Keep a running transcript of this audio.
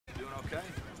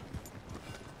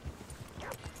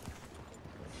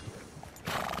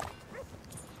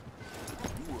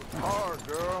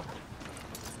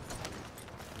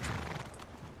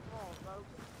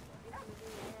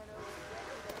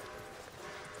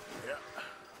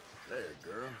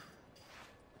There, girl.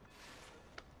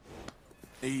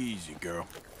 Easy, girl.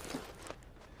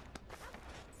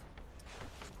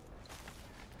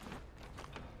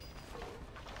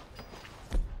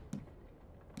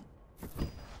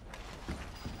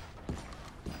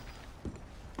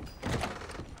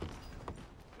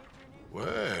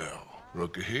 Well,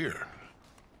 looky here.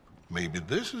 Maybe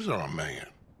this is our man.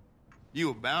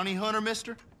 You a bounty hunter,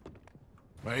 mister?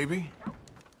 Maybe.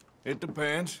 It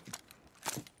depends.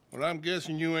 Well, I'm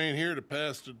guessing you ain't here to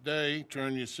pass the day,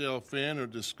 turn yourself in, or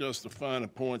discuss the finer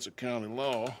points of county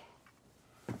law.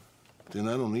 Then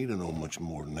I don't need to know much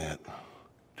more than that,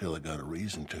 till I got a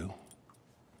reason to.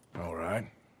 All right.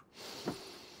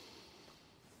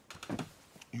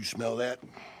 You smell that?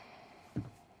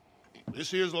 This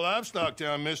here's a livestock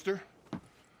town, mister.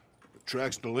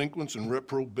 Attracts delinquents and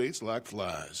reprobates like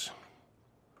flies.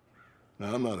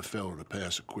 Now, I'm not a fellow to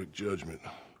pass a quick judgment,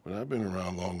 but I've been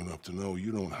around long enough to know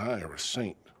you don't hire a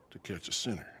saint to catch a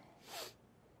sinner.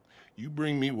 You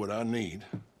bring me what I need,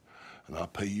 and I'll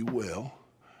pay you well,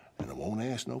 and I won't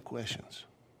ask no questions.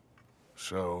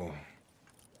 So,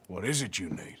 what is it you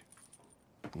need?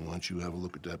 Why don't you have a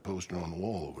look at that poster on the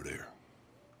wall over there?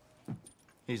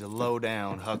 He's a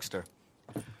low-down huckster.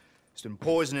 He's been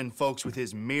poisoning folks with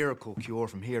his miracle cure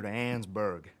from here to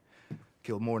Annesburg.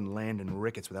 Killed more than Landon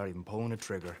Ricketts without even pulling a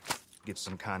trigger. Gets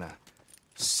some kind of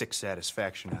sick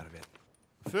satisfaction out of it.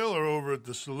 The fella over at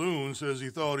the saloon says he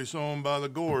thought he saw him by the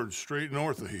gorge straight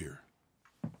north of here.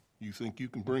 You think you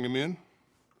can bring him in?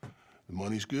 The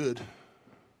money's good.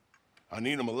 I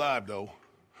need him alive, though.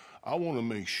 I want to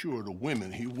make sure the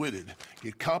women he witted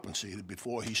get compensated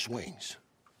before he swings.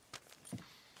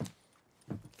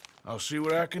 I'll see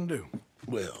what I can do.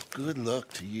 Well, good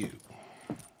luck to you.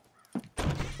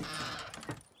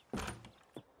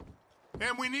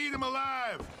 And we need him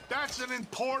alive. That's an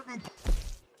important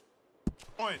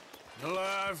point.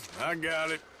 Alive, I got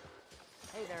it.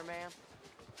 Hey there, ma'am.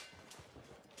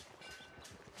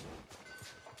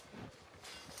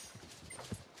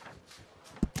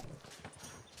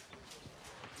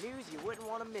 News you wouldn't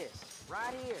want to miss.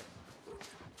 Right here.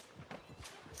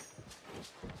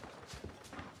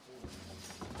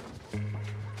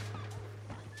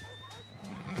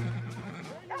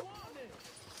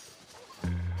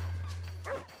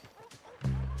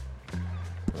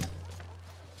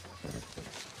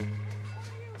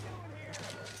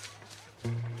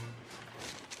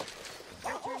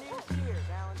 What's your news here,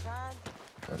 Valentine?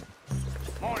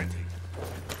 Morning.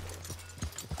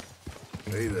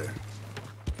 Hey there.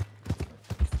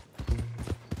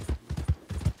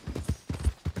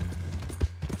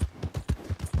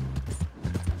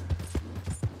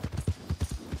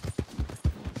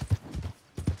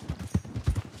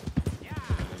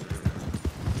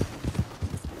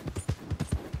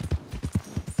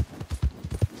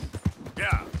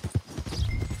 Yeah.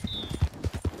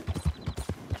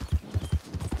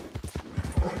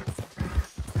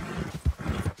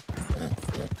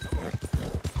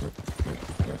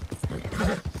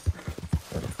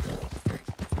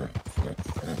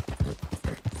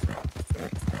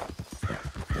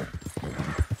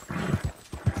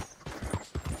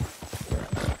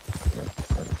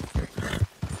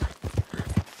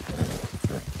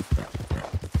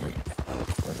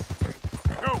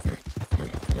 Go.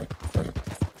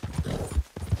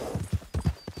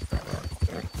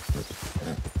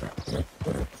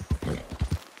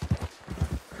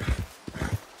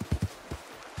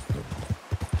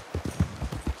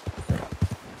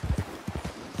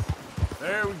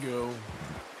 There we go.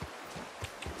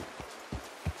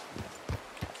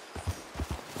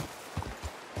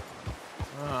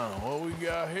 What we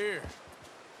got here?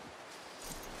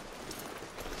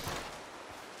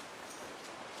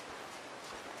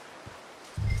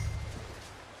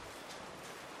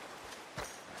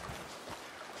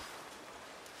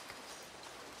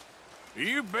 Are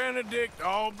you Benedict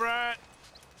Allbright?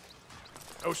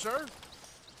 Oh, sir?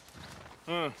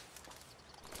 Kind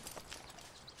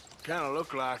of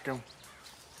look like him.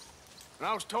 And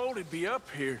I was told he'd be up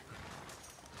here.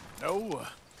 No,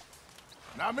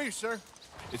 not me, sir.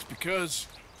 It's because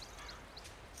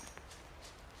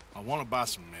I want to buy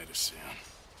some medicine.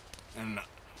 And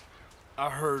I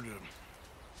heard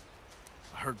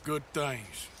good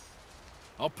things.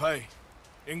 I'll pay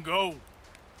in gold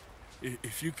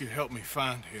if you could help me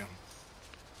find him.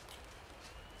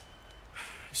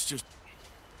 It's just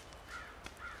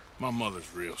my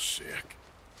mother's real sick.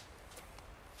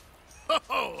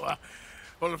 Oh,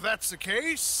 well, if that's the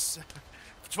case,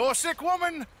 if it's for a sick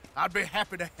woman, I'd be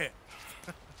happy to help.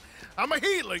 I'm a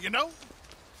healer, you know?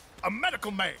 A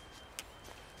medical man.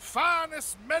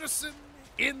 Finest medicine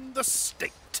in the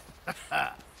state.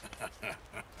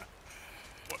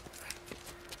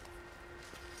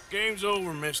 Game's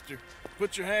over, mister.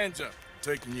 Put your hands up. I'm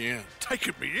taking you in.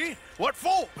 Taking me in? What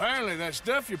for? Apparently that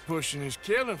stuff you're pushing is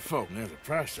killing folk. And there's a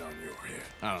price on your head.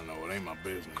 I don't know, it ain't my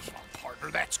business. Come on, partner,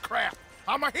 that's crap.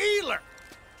 I'm a healer.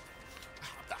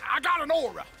 I got an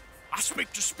aura. I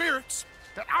speak to spirits.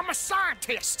 I'm a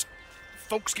scientist.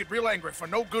 Folks get real angry for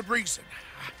no good reason.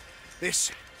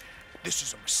 This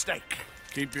is a mistake.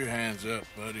 Keep your hands up,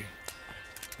 buddy.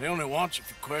 They only want you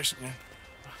for questioning.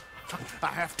 I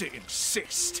have to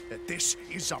insist that this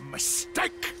is a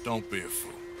mistake. Don't be a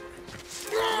fool.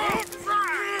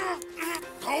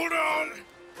 Hold on!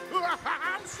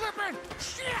 I'm slipping!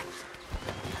 Shit!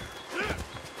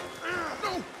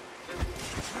 No!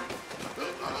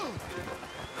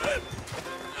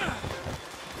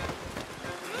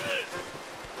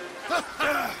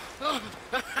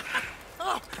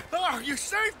 Oh, you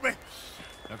saved me!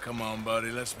 Now come on,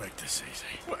 buddy, let's make this easy.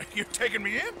 What, you taking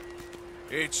me in?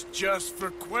 It's just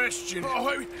for questioning.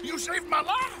 Oh, you saved my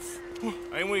life!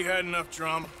 Ain't we had enough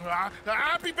drama?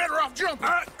 I'd be better off jumping.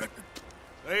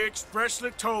 They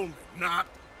expressly told me not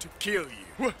to kill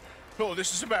you. Oh,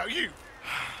 this is about you.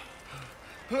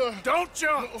 Don't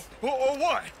jump! Oh,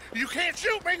 what? You can't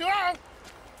shoot me, no!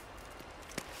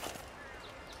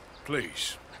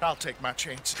 Please. I'll take my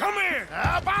chance. Come here!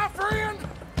 Bye, friend!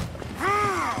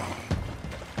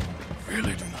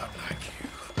 Really do not like you.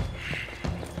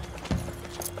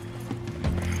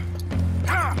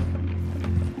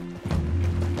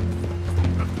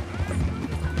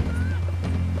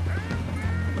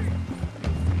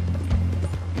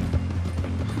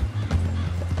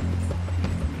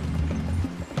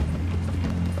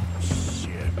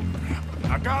 Shit.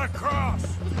 I gotta cross.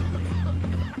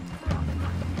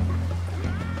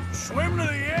 Swim to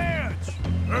the edge.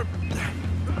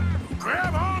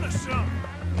 Grab onto something.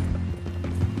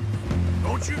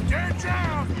 Don't you dare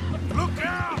drown! Look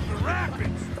out, the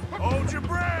rapids! Hold your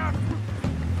breath!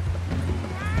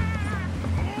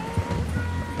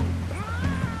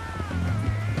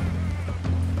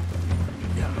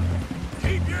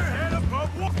 Keep your head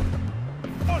above water!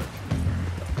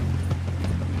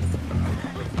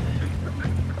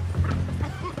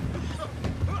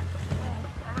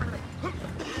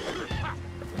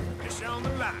 It's on the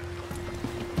line.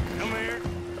 Come here.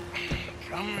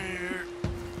 Come here.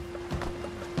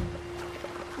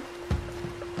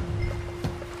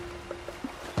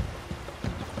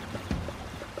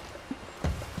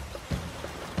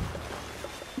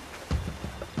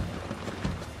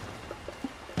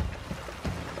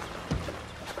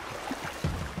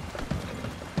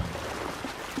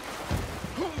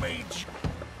 Who made you?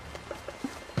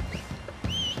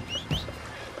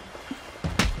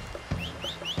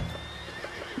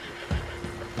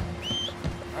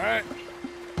 All right.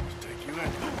 Let's take you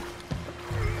in.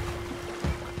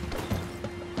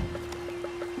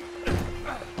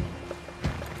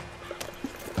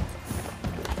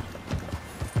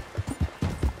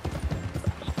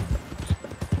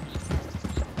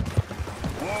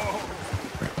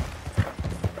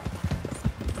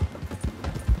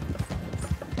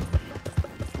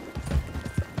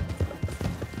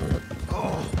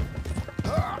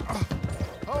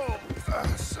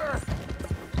 Sir,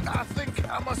 I think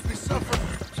I must be suffering.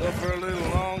 Suffer a little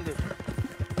longer.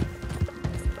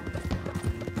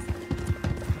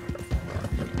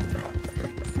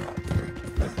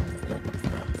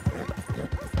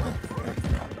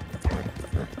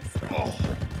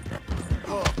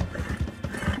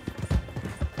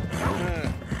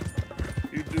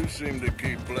 You do seem to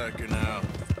keep blacking out.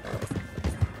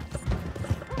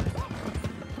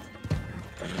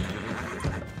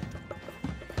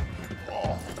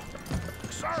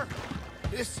 Sir,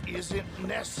 this isn't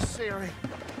necessary.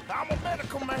 I'm a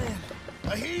medical man,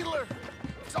 a healer.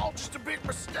 It's all just a big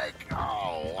mistake.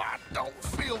 Oh, I don't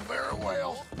feel very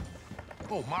well.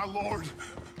 Oh, my lord.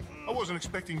 I wasn't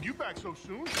expecting you back so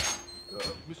soon.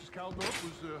 Mrs. Caldorf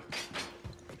was,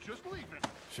 just leaving.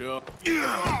 Sure.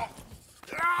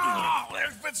 Oh,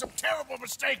 there's been some terrible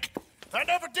mistake. I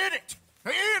never did it.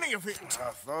 Any of it.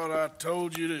 I thought I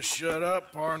told you to shut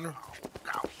up, partner.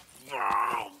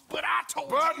 Oh, but I told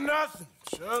But you. nothing.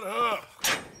 Shut up.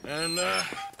 And,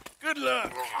 good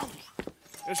luck.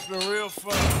 It's been real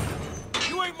fun.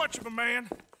 You ain't much of a man.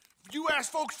 You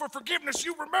ask folks for forgiveness,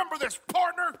 you remember this,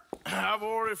 partner? I've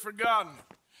already forgotten.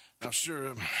 Now,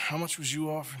 sure, how much was you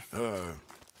offering?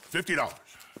 $50.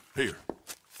 Here.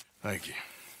 Thank you.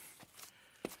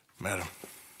 Madam.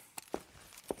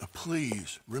 Now,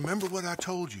 please, remember what I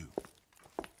told you.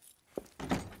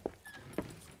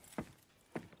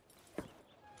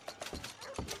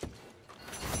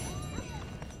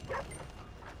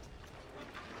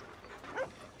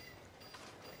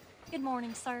 Good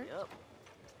morning, sir. Yep.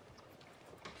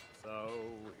 So,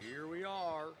 here we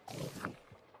are.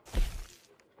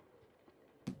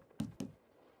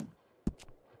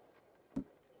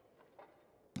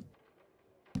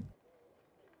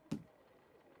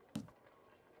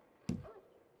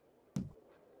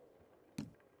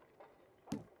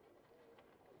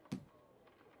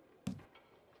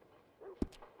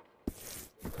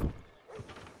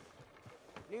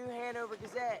 New Hanover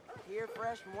Gazette, here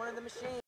fresh from one of the machines.